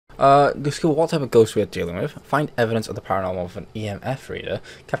Discover what type of ghost we are dealing with, find evidence of the paranormal with an EMF reader,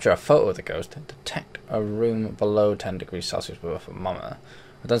 capture a photo of the ghost, detect a room below 10 degrees Celsius with a thermometer.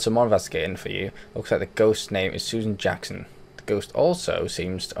 I've done some more investigating for you. Looks like the ghost's name is Susan Jackson. The ghost also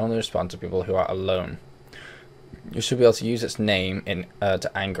seems to only respond to people who are alone. You should be able to use its name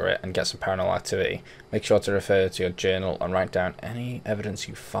to anger it and get some paranormal activity. Make sure to refer to your journal and write down any evidence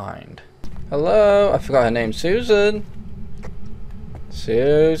you find. Hello, I forgot her name. Susan.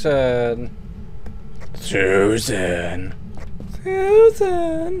 Susan. Susan.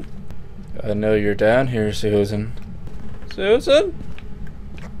 Susan. I know you're down here, Susan. Susan.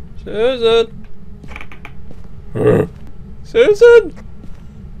 Susan. Susan.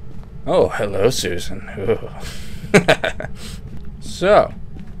 Oh, hello, Susan. So,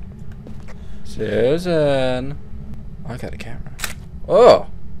 Susan. I got a camera. Oh,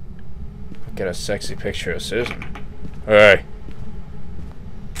 I'll get a sexy picture of Susan. Hey,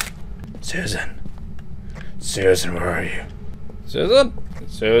 Susan. Susan, where are you? Susan.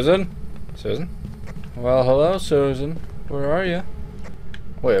 Susan. Susan. Well, hello, Susan. Where are you?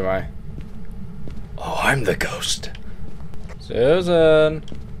 Wait, am I? Oh, I'm the ghost. Susan.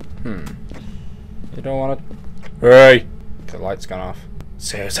 You don't want to... Hey! The light's gone off.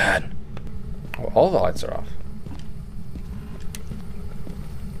 Susan! Oh, all the lights are off.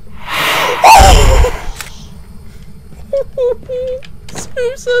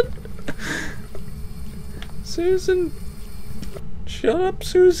 Susan! Susan! Shut up,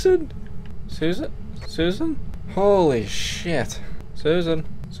 Susan! Susan? Susan? Holy shit. Susan?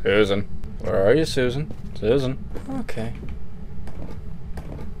 Susan? Where are you, Susan? Susan? Okay.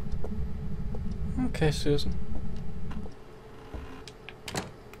 Okay, Susan.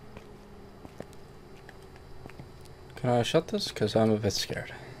 Can I shut this? Because I'm a bit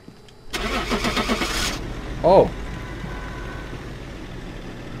scared. Oh!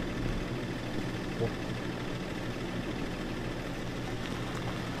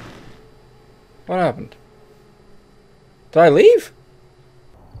 What happened? Did I leave?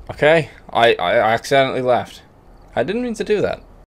 Okay, I accidentally left. I didn't mean to do that.